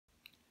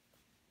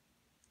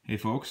Hey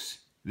folks,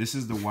 this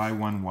is the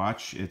Y1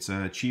 watch. It's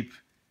a cheap,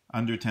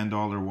 under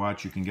 $10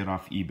 watch you can get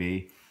off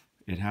eBay.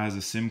 It has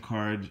a SIM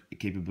card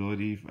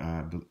capability,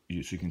 so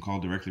you can call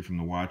directly from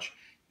the watch,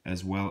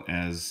 as well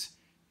as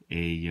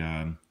a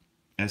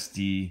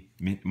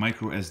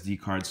micro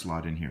SD card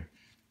slot in here.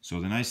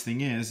 So the nice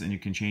thing is, and you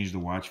can change the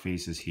watch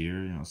faces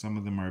here. You know, some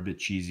of them are a bit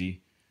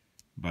cheesy,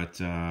 but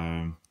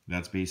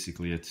that's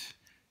basically it.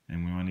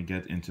 And we want to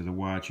get into the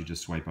watch, you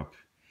just swipe up.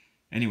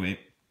 Anyway,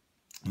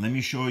 let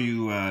me show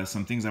you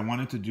some things I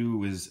wanted to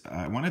do.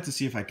 I wanted to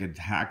see if I could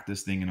hack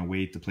this thing in a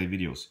way to play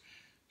videos.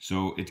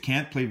 So it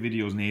can't play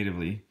videos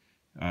natively.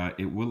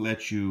 It will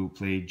let you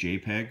play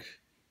JPEG.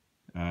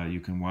 You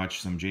can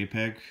watch some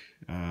JPEG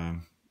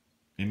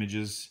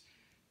images.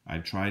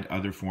 I've tried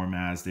other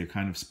formats. They're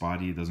kind of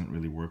spotty. It doesn't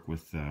really work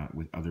with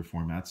other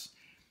formats.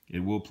 It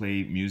will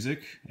play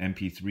music.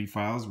 MP3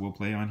 files will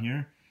play on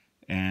here.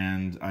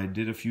 And I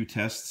did a few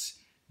tests.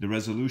 The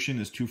resolution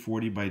is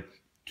 240 by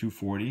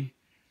 240.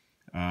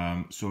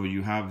 So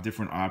you have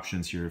different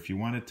options here. If you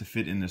want it to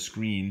fit in the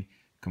screen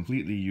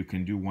completely, you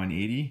can do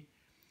 180.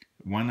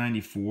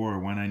 194 or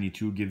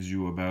 192 gives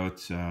you about,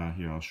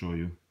 here I'll show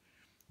you.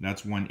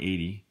 That's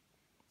 180.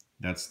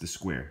 That's the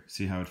square.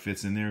 See how it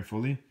fits in there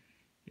fully?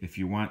 If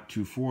you want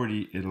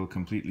 240, it'll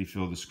completely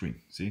fill the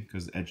screen. See,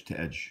 because edge to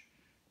edge.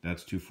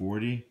 That's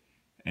 240.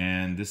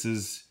 And this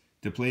is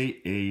to play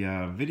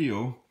a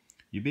video.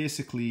 You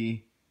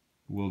basically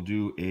will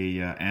do a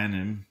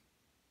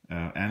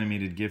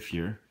animated GIF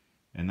here.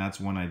 And that's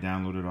one I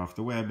downloaded off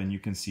the web, and you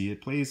can see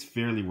it plays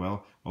fairly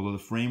well, although the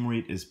frame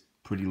rate is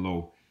pretty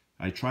low.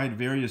 I tried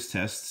various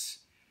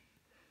tests.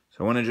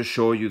 So I want to just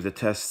show you the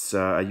tests.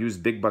 I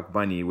used Big Buck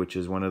Bunny, which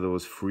is one of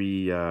those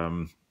free,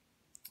 what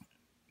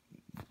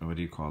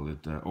do you call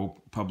it?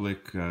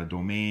 Public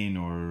domain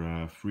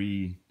or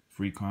free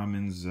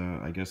commons,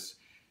 I guess,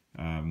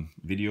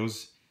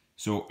 videos.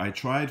 So I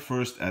tried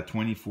first at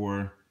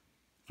 24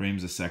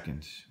 frames a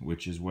second,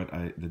 which is what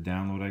the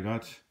download I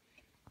got.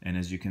 And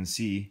as you can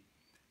see,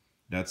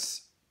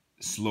 that's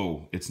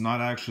slow. It's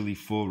not actually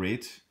full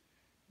rate.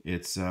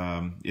 It's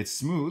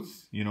smooth,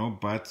 you know,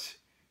 but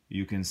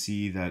you can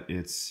see that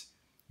it's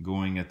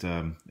going at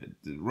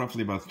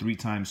roughly about 3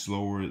 times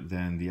slower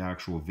than the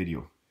actual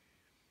video.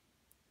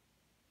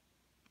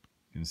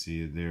 You can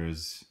see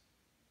there's,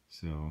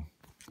 so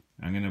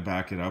I'm gonna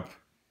back it up.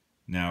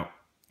 Now,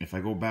 if I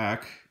go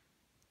back,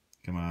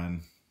 come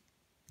on.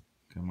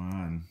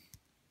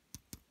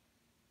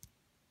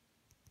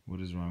 What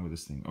is wrong with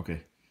this thing?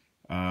 Okay.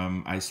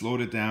 I slowed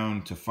it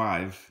down to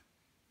 5.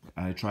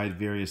 I tried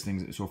various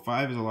things. So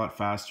 5 is a lot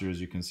faster, as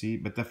you can see,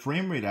 but the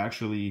frame rate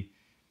actually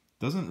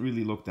doesn't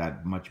really look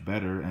that much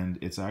better, and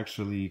it's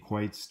actually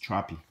quite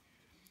choppy.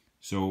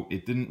 So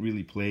it didn't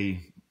really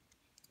play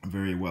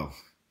very well.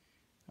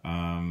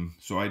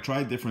 So I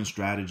tried different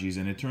strategies,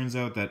 and it turns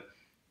out that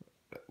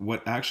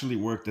what actually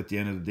worked at the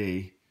end of the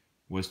day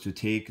was to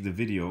take the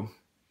video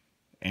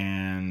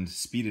and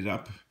speed it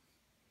up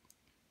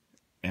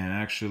and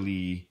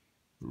actually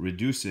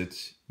reduce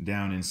it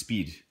down in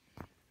speed.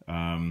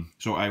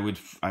 So I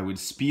would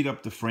speed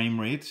up the frame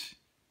rate,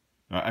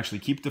 actually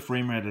keep the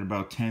frame rate at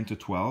about 10 to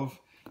 12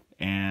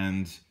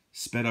 and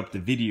sped up the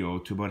video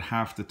to about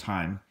half the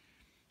time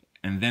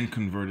and then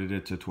converted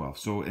it to 12.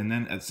 So, and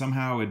then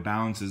somehow it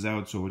balances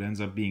out, so it ends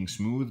up being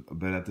smooth,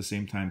 but at the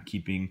same time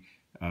keeping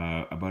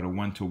about a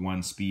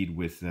 1-to-1 speed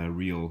with the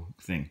real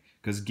thing.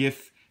 Because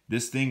GIF,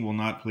 this thing will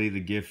not play the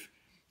GIF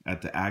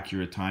at the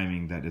accurate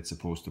timing that it's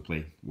supposed to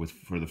play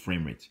for the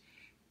frame rate.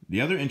 The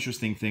other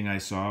interesting thing I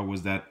saw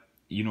was that,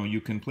 you know,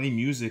 you can play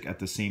music at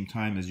the same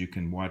time as you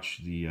can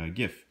watch the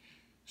GIF.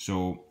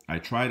 So I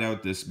tried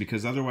out this,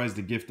 because otherwise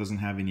the GIF doesn't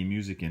have any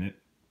music in it.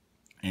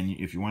 And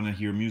if you want to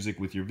hear music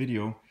with your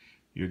video,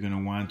 you're going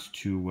to want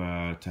to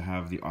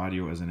have the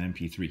audio as an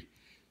MP3.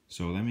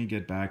 So let me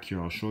get back here.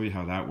 I'll show you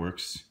how that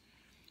works.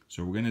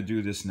 So we're going to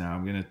do this now.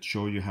 I'm going to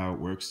show you how it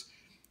works.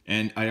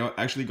 And I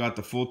actually got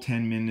the full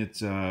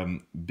 10-minute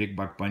Big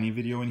Buck Bunny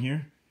video in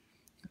here.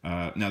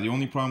 Now, the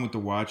only problem with the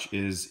watch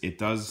is it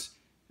does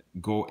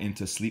go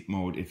into sleep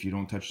mode if you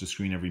don't touch the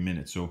screen every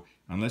minute. So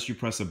unless you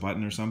press a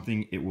button or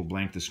something, it will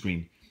blank the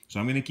screen. So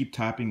I'm going to keep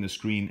tapping the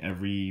screen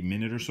every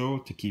minute or so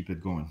to keep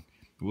it going.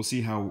 We'll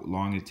see how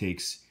long it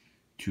takes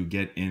to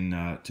get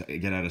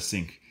out of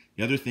sync.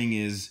 The other thing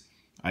is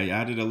I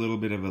added a little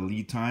bit of a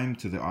lead time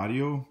to the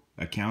audio,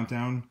 a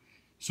countdown,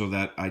 so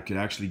that I could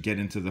actually get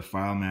into the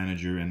file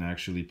manager and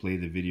actually play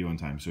the video in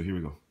time. So here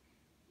we go.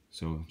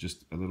 So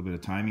just a little bit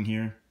of timing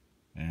here.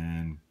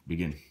 And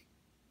begin.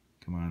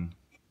 Come on.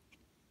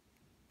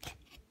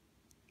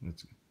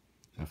 Let's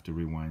have to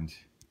rewind.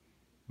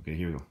 Okay,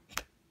 here we go.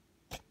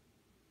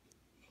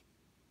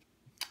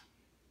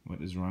 What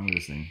is wrong with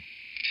this thing?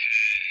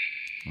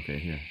 Okay,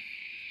 here.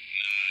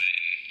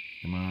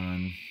 Come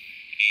on. 8, 7,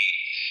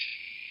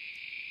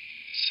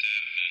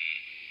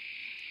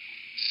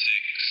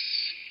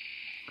 6.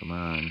 Come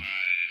on. 5, 4,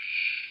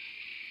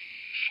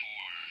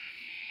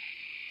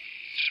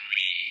 3,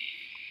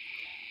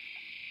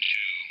 2,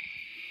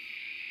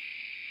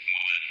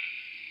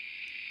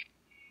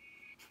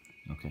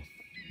 1. Okay,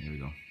 here we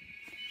go.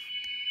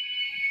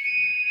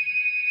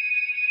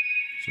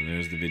 So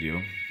there's the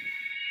video.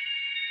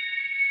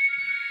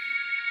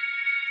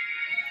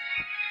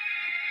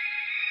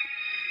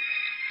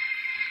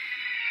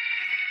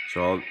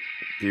 So I'll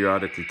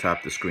periodically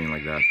tap the screen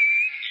like that.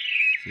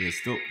 See, it's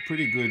still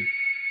pretty good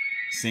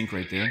sync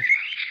right there.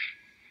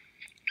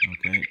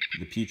 Okay,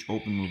 the Peach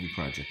Open Movie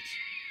Project.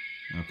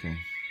 Okay,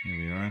 here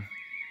we are.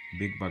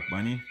 Big Buck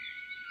Bunny.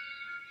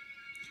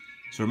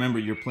 So remember,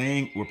 we're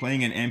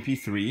playing an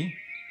MP3,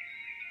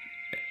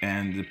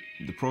 and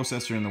the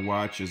processor in the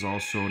watch is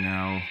also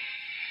now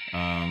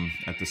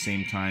at the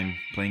same time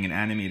playing an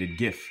animated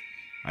GIF.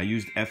 I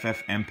used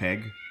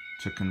ffmpeg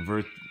to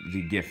convert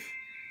the GIF,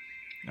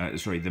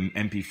 the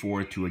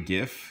MP4 to a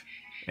GIF,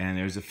 and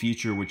there's a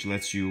feature which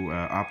lets you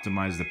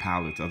optimize the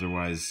palette.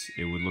 Otherwise,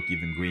 it would look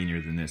even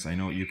grainier than this. I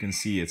know you can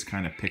see it's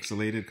kind of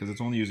pixelated because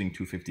it's only using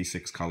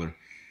 256 color.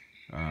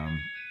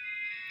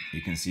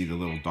 You can see the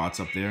little dots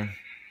up there.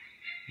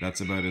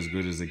 That's about as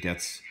good as it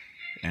gets,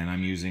 and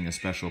I'm using a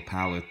special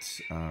palette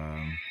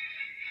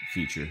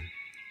feature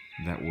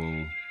that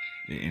will,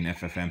 in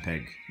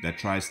ffmpeg, that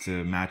tries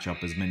to match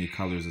up as many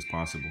colors as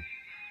possible.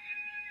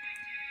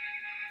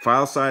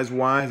 File size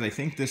wise, I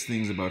think this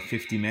thing's about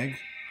 50 meg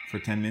for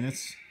 10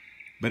 minutes,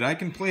 but I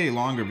can play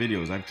longer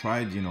videos. I've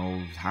tried, you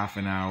know, half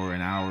an hour,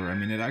 an hour. I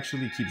mean, it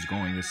actually keeps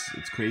going.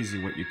 It's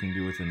crazy what you can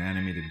do with an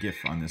animated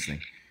GIF on this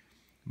thing,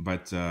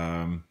 but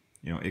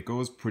you know, it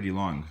goes pretty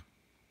long.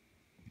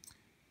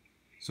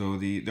 So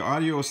the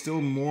audio is still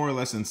more or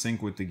less in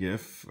sync with the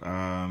GIF.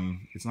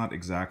 It's not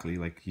exactly,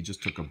 like he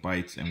just took a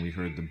bite and we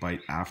heard the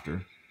bite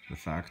after the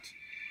fact.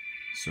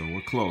 So we're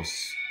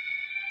close.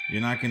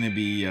 You're not going to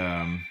be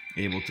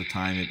able to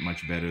time it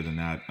much better than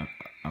that,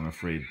 I'm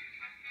afraid.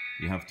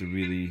 You have to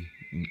really,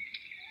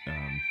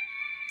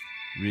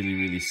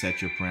 really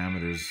set your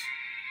parameters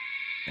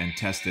and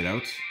test it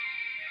out.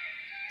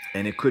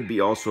 And it could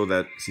be also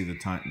that, see, the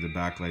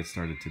backlight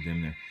started to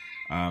dim there.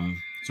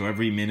 So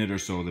every minute or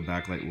so, the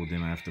backlight will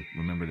dim. I have to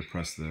remember to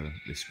press the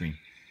screen.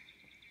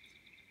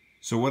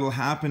 So what will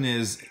happen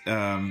is,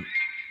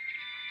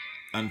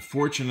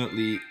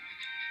 unfortunately,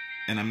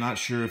 and I'm not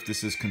sure if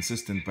this is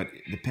consistent, but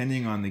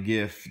depending on the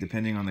GIF,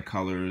 depending on the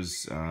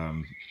colors,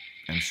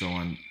 and so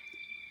on,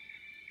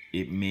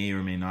 it may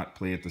or may not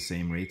play at the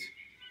same rate.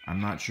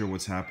 I'm not sure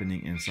what's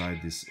happening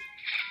inside this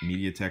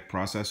MediaTek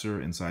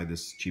processor, inside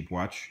this cheap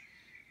watch.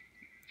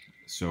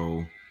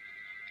 So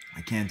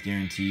I can't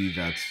guarantee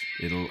that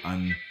it'll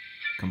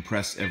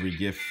uncompress every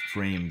GIF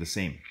frame the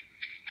same.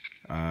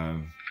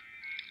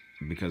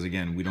 Because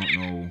again, we don't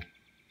know,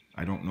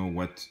 I don't know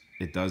what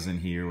it does in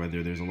here,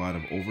 whether there's a lot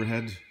of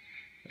overhead,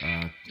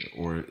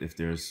 or if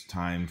there's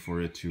time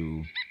for it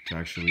to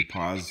actually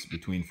pause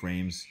between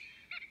frames.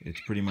 It's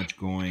pretty much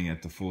going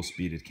at the full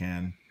speed it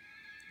can.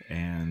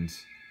 And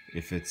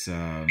if it's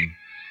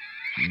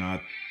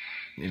not,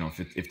 you know,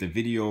 if the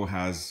video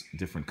has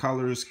different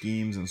colors,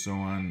 schemes, and so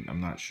on,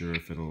 I'm not sure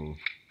if it'll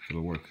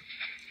work.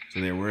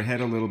 So there, we're ahead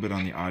a little bit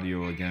on the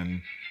audio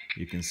again.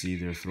 You can see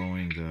they're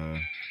throwing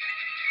the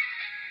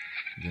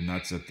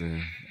nuts at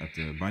the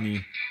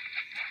bunny.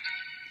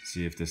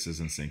 See if this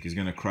is in sync. He's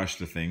gonna crush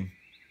the thing.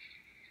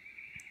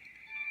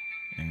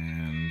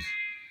 And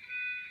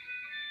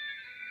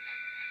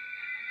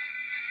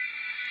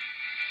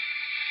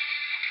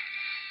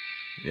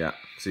yeah,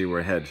 see, we're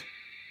ahead.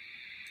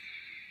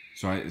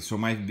 So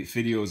my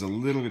video is a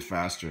little bit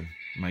faster.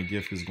 My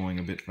GIF is going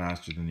a bit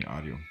faster than the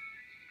audio.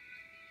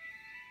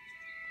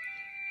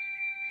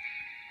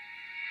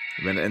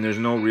 And there's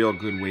no real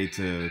good way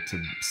to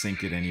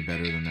sync it any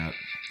better than that.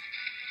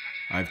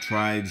 I've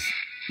tried,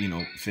 you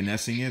know,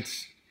 finessing it,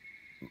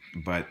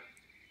 but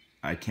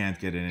I can't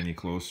get it any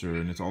closer.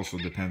 And it also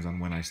depends on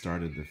when I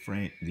started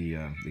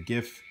the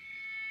GIF.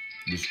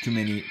 There's too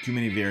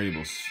many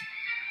variables.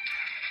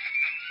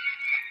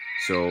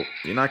 So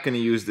you're not going to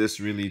use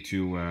this really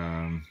to,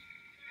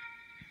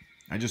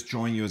 I just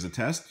showing you as a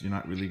test. You're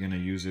not really going to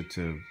use it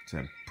to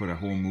put a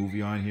whole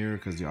movie on here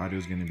because the audio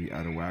is going to be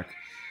out of whack.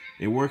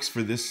 It works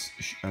for this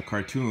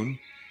cartoon.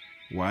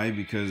 Why?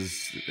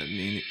 Because, I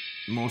mean,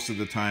 most of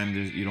the time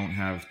you don't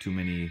have too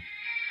many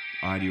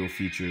audio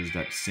features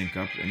that sync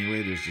up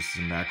anyway. There's just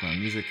some background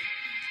music.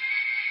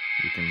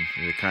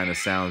 It kind of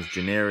sounds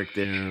generic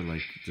there,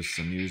 like just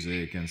some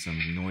music and some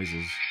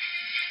noises.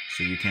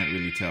 So you can't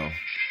really tell.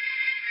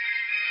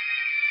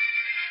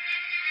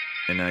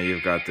 And now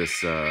you've got this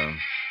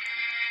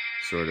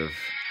sort of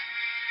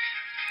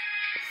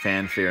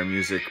fanfare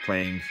music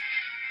playing,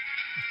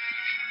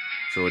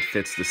 so it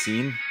fits the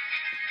scene.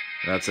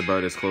 That's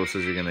about as close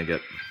as you're gonna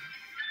get.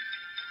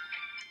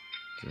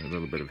 So a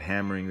little bit of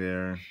hammering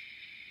there.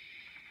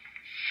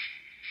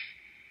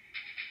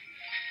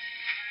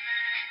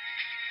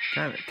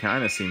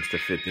 Kind of seems to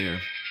fit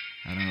there.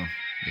 I don't know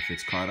if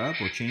it's caught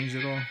up or changed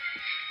at all.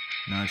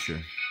 Not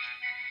sure.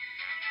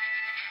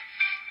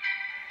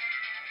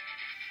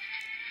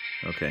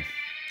 Okay,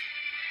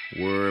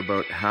 we're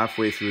about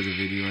halfway through the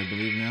video, I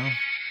believe now.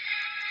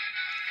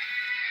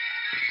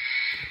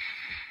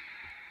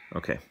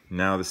 Okay,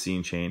 now the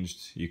scene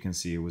changed. You can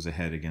see it was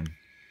ahead again.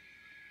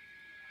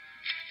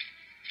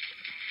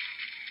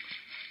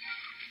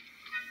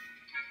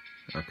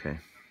 Okay,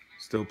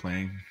 still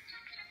playing.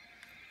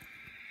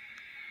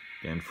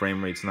 Again,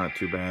 frame rate's not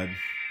too bad.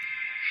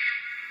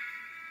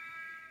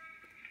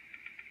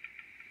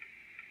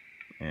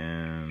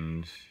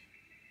 And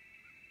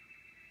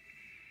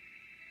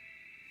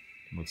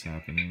what's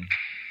happening?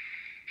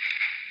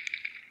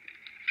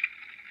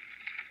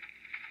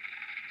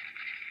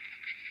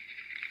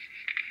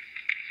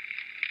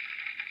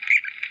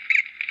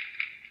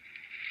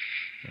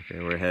 Okay,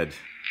 we're ahead.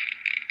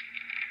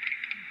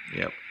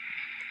 Yep.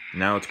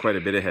 Now it's quite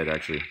a bit ahead,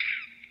 actually.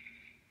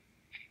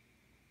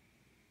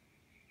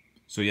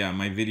 So yeah,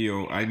 my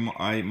video,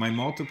 my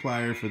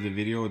multiplier for the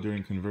video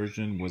during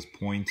conversion was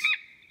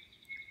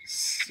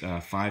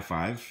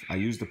 0.55. I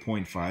used a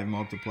 0.5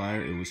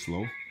 multiplier. It was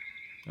slow.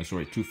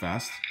 Sorry, too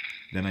fast.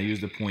 Then I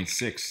used a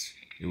 0.6.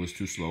 It was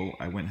too slow.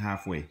 I went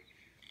halfway.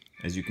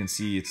 As you can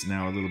see, it's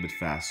now a little bit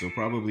fast. So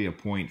probably a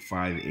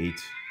 0.58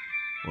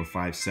 or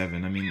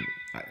 0.57. I mean,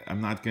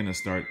 I'm not going to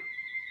start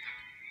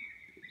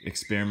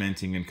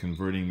experimenting and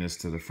converting this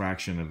to the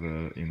fraction of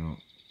a,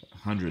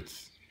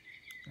 hundredth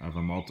of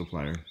a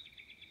multiplier.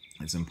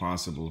 It's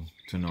impossible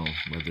to know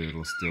whether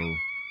it'll still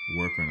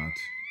work or not.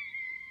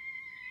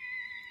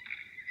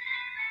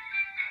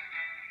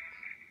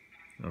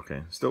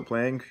 Okay, still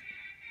playing.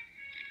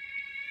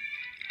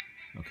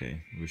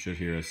 Okay, we should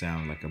hear a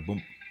sound like a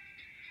boom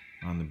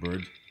on the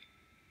bird.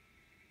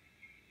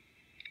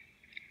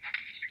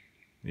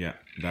 Yeah,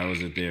 that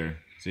was it there.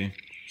 See?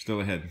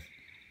 Still ahead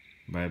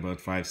by about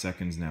 5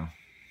 seconds now.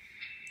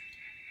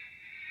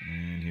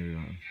 And here we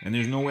go. And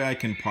there's no way I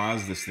can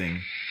pause this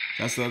thing.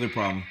 That's the other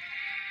problem.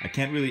 I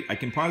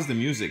can pause the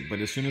music, but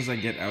as soon as I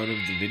get out of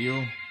the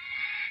video,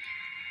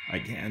 I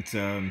can't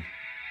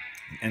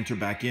enter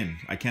back in.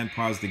 I can't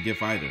pause the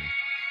GIF either.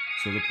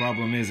 So the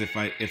problem is if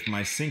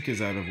my sync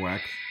is out of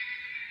whack,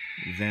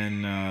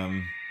 then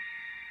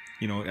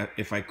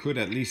if I could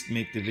at least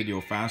make the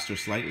video faster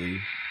slightly,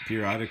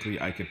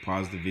 periodically I could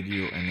pause the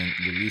video and then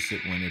release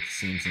it when it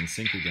seems in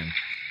sync again.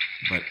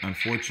 But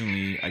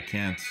unfortunately, I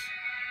can't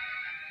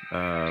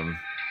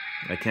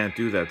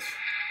do that.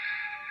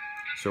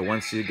 So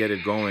once you get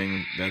it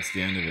going, that's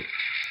the end of it.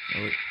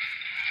 Oh,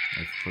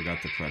 I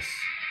forgot to press.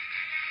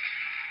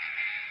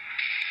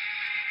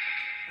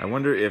 I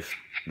wonder if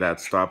that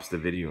stops the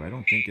video. I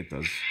don't think it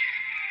does.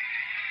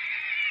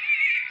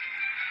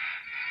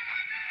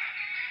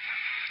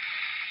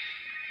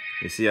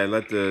 You see, I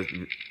let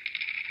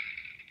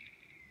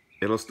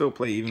it'll still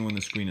play even when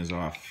the screen is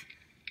off.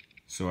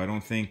 So I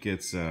don't think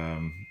it's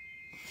that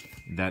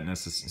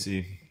necessary.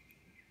 See?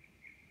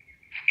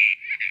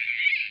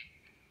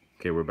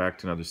 Okay, we're back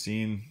to another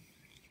scene.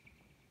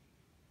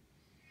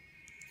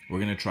 We're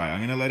gonna try. I'm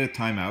gonna let it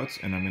time out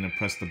and I'm gonna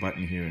press the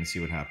button here and see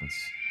what happens.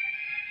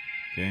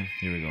 Okay,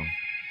 here we go.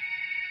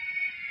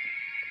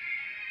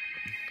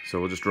 So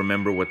we'll just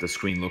remember what the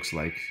screen looks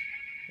like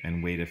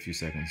and wait a few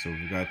seconds. So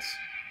we've got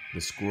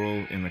the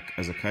squirrel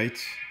as a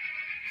kite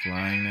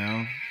flying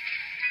now.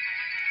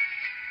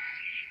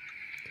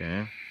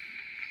 Okay.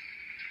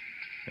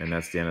 And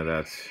that's the end of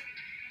that.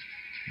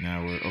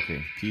 Now we're,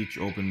 okay, Peach,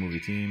 open movie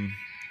team,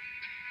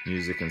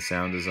 music and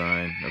sound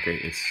design. Okay,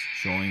 it's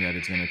showing that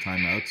it's gonna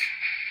time out.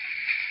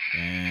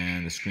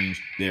 And the screen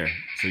there.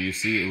 So you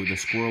see the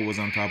squirrel was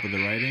on top of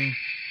the writing.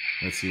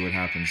 Let's see what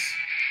happens.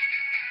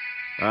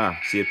 Ah,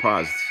 see, it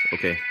paused.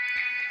 Okay.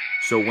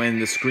 So when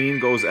the screen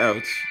goes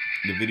out,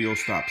 the video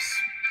stops,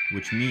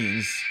 which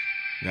means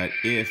that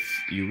if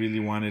you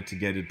really wanted to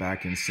get it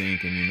back in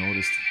sync and you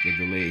noticed the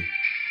delay,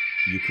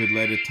 you could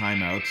let it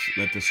time out,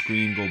 let the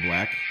screen go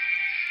black,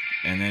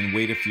 and then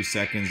wait a few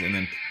seconds and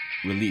then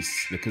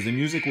release. Because the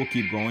music will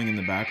keep going in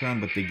the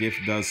background, but the GIF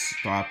does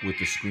stop with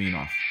the screen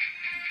off.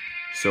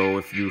 So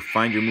if you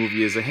find your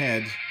movie is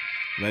ahead,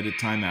 let it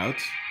time out,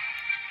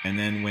 and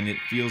then when it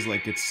feels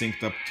like it's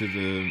synced up to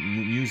the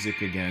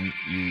music again,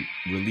 you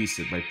release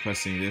it by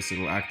pressing this.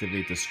 It'll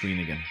activate the screen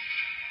again.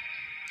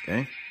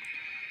 Okay?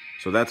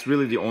 So that's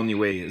really the only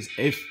way,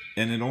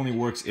 and it only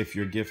works if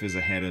your GIF is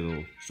ahead a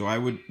little. So I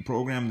would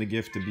program the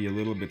GIF to be a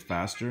little bit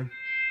faster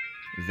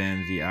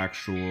than the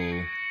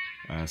actual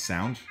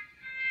sound,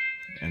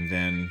 and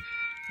then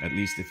at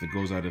least if it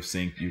goes out of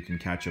sync, you can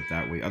catch up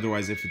that way.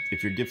 Otherwise,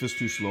 if your GIF is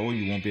too slow,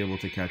 you won't be able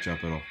to catch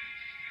up at all.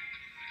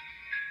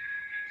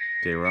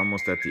 Okay, we're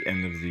almost at the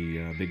end of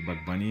the Big Buck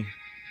Bunny.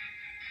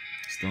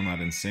 Still not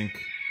in sync.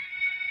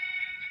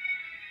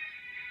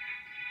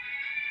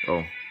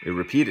 Oh, it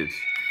repeated.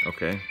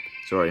 Okay,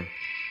 sorry.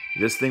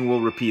 This thing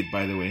will repeat,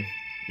 by the way,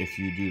 if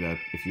you do that,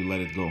 if you let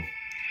it go. All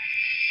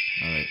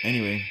right,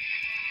 anyway,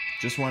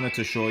 just wanted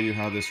to show you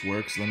how this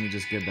works. Let me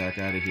just get back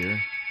out of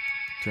here.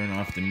 Turn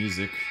off the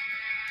music.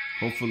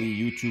 Hopefully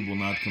YouTube will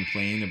not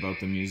complain about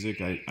the music.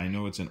 I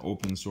know it's an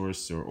open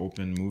source or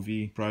open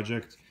movie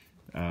project,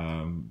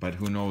 but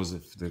who knows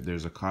if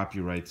there's a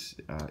copyright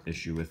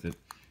issue with it.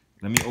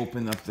 Let me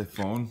open up the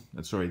phone.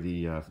 Sorry,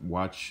 the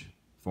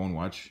phone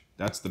watch.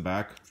 That's the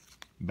back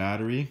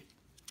battery.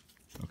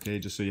 Okay,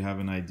 just so you have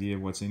an idea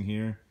of what's in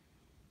here.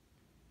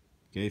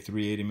 Okay,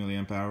 380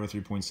 milliamp hour,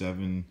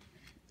 3.7.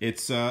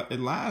 It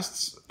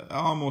lasts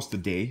almost a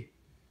day.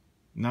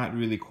 not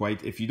really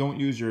quite. If you don't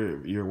use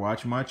your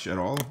watch much at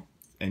all,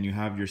 and you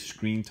have your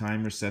screen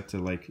timer set to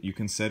like, you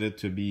can set it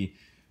to be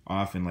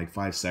off in like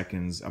 5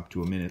 seconds up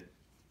to a minute,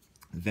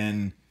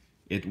 then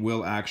it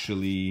will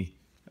actually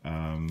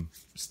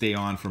stay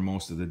on for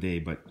most of the day.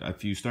 But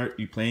if you start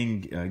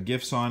playing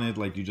GIFs on it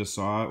like you just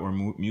saw, or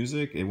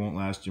music, it won't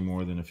last you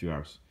more than a few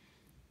hours.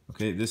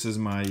 Okay, this is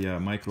my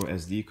micro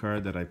SD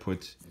card that I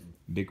put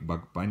Big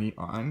Buck Bunny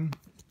on,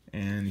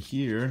 and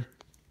here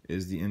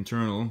is the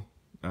internal.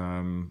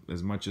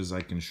 As much as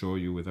I can show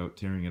you without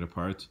tearing it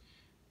apart,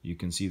 you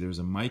can see there's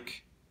a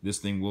mic. This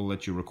thing will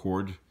let you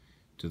record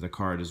to the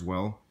card as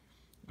well.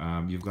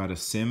 You've got a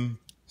SIM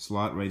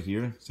slot right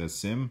here, it says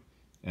SIM,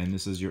 and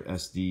this is your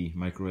SD,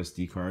 micro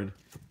SD card.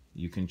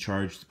 You can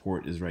charge, the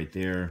port is right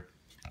there.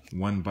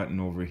 One button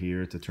over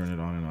here to turn it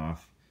on and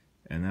off,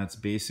 and that's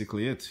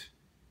basically it.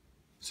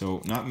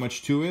 So not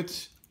much to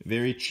it.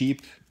 Very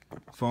cheap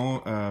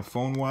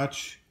phone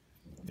watch.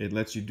 It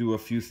lets you do a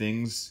few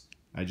things.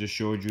 I just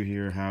showed you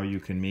here how you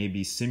can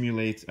maybe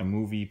simulate a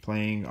movie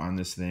playing on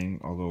this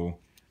thing, although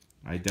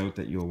I doubt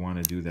that you'll want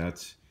to do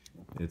that.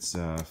 It's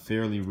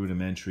fairly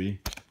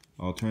rudimentary.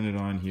 I'll turn it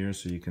on here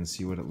so you can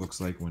see what it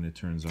looks like when it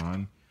turns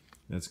on.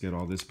 Let's get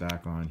all this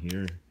back on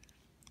here.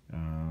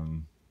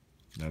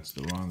 That's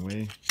the wrong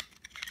way.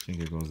 I think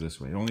it goes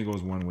this way. It only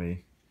goes one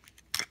way,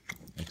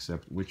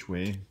 except which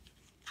way?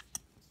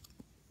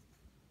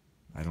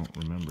 I don't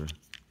remember.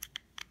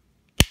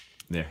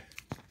 There.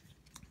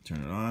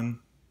 Turn it on.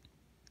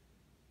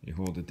 You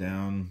hold it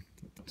down,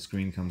 the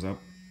screen comes up,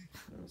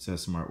 it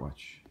says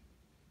smartwatch.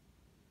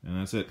 And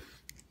that's it.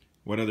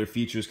 What other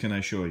features can I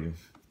show you?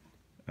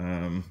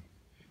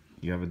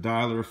 You have a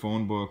dialer,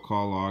 phone book,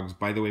 call logs.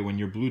 By the way, when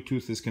your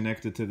Bluetooth is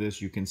connected to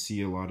this, you can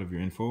see a lot of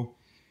your info.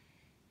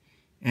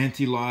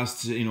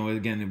 Anti-lost, you know,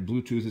 again, if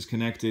Bluetooth is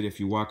connected, if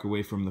you walk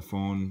away from the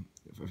phone,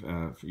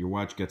 if your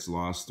watch gets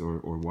lost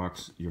or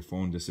your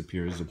phone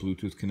disappears, the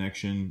Bluetooth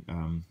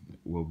connection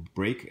will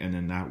break, and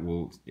then that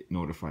will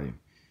notify you.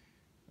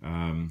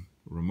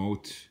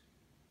 Remote,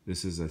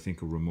 this is I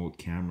think a remote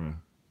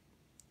camera,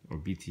 or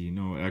BT,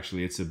 no,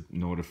 actually it's a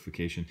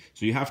notification.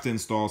 So you have to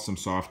install some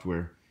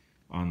software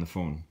on the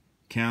phone.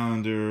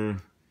 Calendar,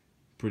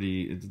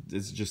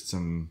 it's just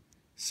some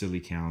silly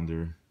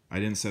calendar. I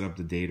didn't set up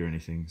the date or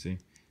anything, see?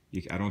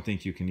 I don't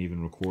think you can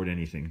even record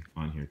anything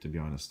on here, to be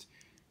honest.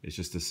 It's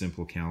just a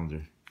simple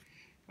calendar.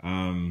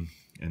 And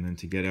then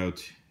to get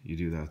out, you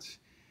do that.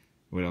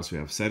 What else we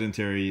have?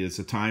 Sedentary, it's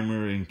a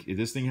timer, and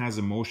this thing has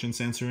a motion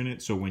sensor in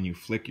it, so when you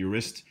flick your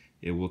wrist,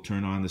 it will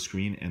turn on the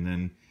screen, and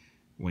then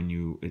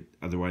when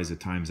otherwise it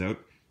times out.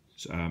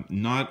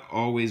 Not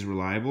always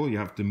reliable. You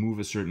have to move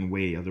a certain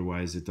way,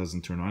 otherwise it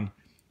doesn't turn on.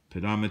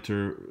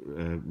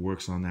 Pedometer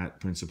works on that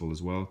principle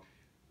as well.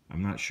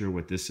 I'm not sure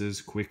what this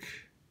is.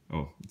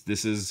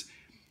 This is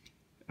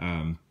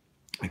a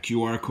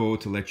QR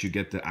code to let you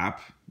get the app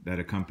that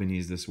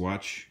accompanies this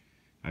watch.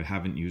 I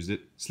haven't used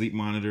it. Sleep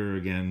monitor,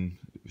 again,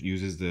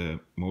 uses the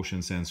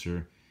motion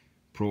sensor.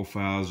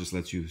 Profiles just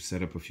lets you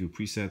set up a few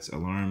presets.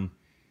 Alarm.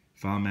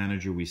 File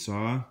manager we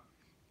saw.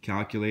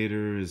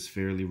 Calculator is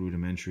fairly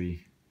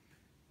rudimentary.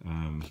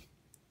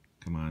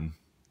 Come on,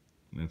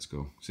 let's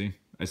go. See,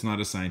 it's not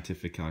a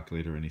scientific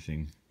calculator or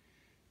anything,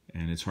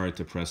 and it's hard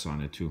to press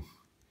on it too.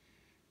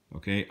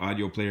 Okay,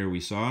 audio player we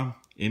saw.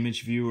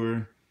 Image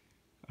viewer.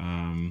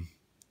 I'm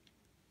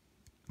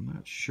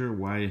not sure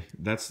why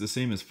that's the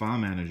same as file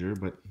manager,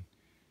 but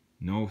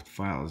no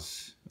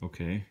files.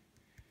 Okay,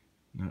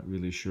 not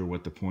really sure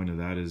what the point of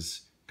that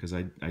is, because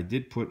I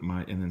did put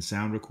and then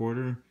sound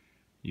recorder.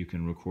 You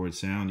can record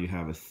sound. You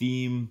have a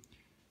theme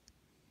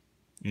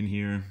in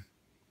here.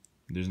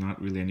 There's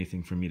not really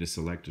anything for me to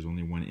select. There's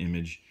only one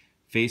image.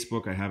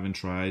 Facebook I haven't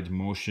tried.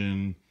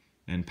 Motion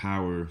and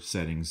power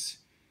settings.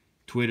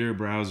 Twitter,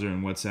 browser,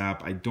 and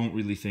WhatsApp I don't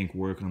really think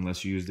work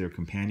unless you use their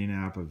companion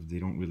app. They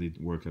don't really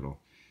work at all.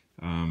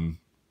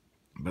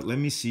 But let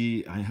me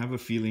see. I have a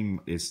feeling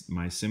it's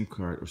my SIM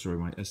card, or sorry,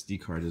 my SD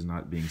card is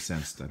not being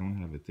sensed. I don't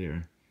have it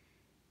there.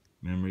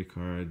 Memory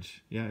card,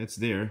 yeah, it's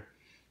there.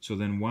 So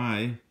then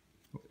why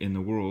in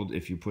the world,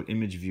 if you put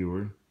image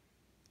viewer,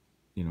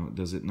 you know,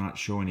 does it not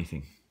show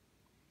anything?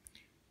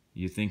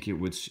 You think it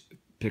would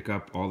pick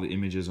up all the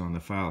images on the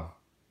file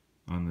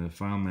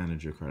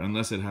manager card,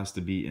 unless it has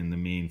to be in the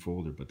main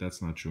folder, but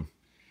that's not true.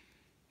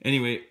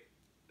 Anyway,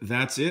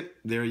 that's it.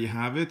 There you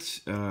have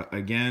it.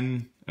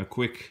 Again, a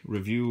quick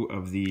review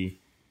of the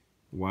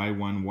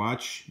Y1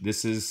 watch.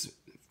 This is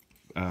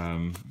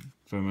from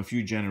a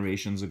few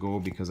generations ago,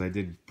 because I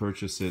did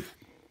purchase it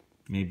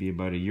maybe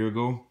about a year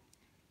ago,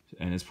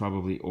 and it's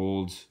probably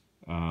old.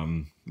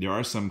 There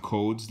are some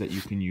codes that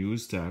you can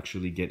use to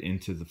actually get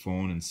into the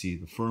phone and see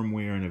the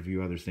firmware and a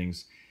few other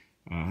things.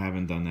 I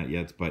haven't done that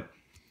yet, but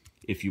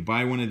if you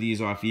buy one of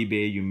these off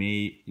eBay, you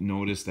may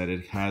notice that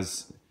it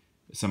has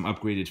some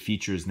upgraded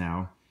features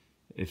now.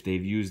 If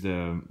they've used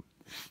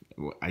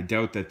I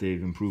doubt that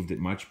they've improved it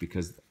much,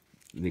 because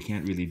they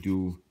can't really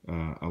do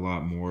a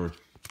lot more,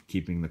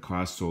 keeping the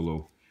cost so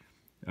low.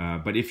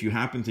 But if you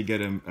happen to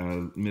get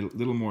a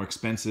little more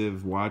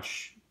expensive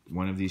watch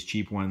one of these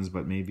cheap ones,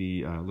 but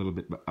maybe a little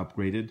bit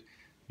upgraded,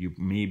 you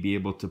may be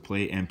able to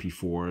play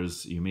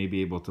MP4s, you may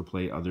be able to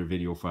play other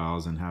video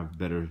files and have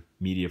better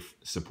media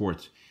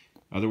support.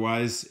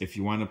 Otherwise, if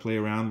you want to play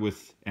around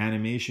with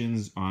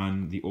animations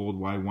on the old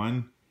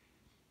Y1,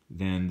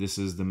 then this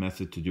is the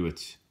method to do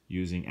it,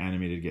 using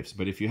animated GIFs.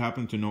 But if you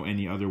happen to know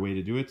any other way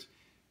to do it,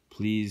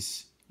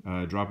 please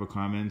drop a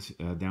comment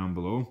down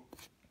below.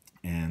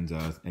 And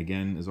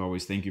again, as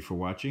always, thank you for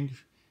watching,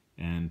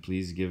 and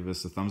please give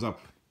us a thumbs up.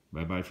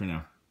 Bye bye for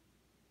now.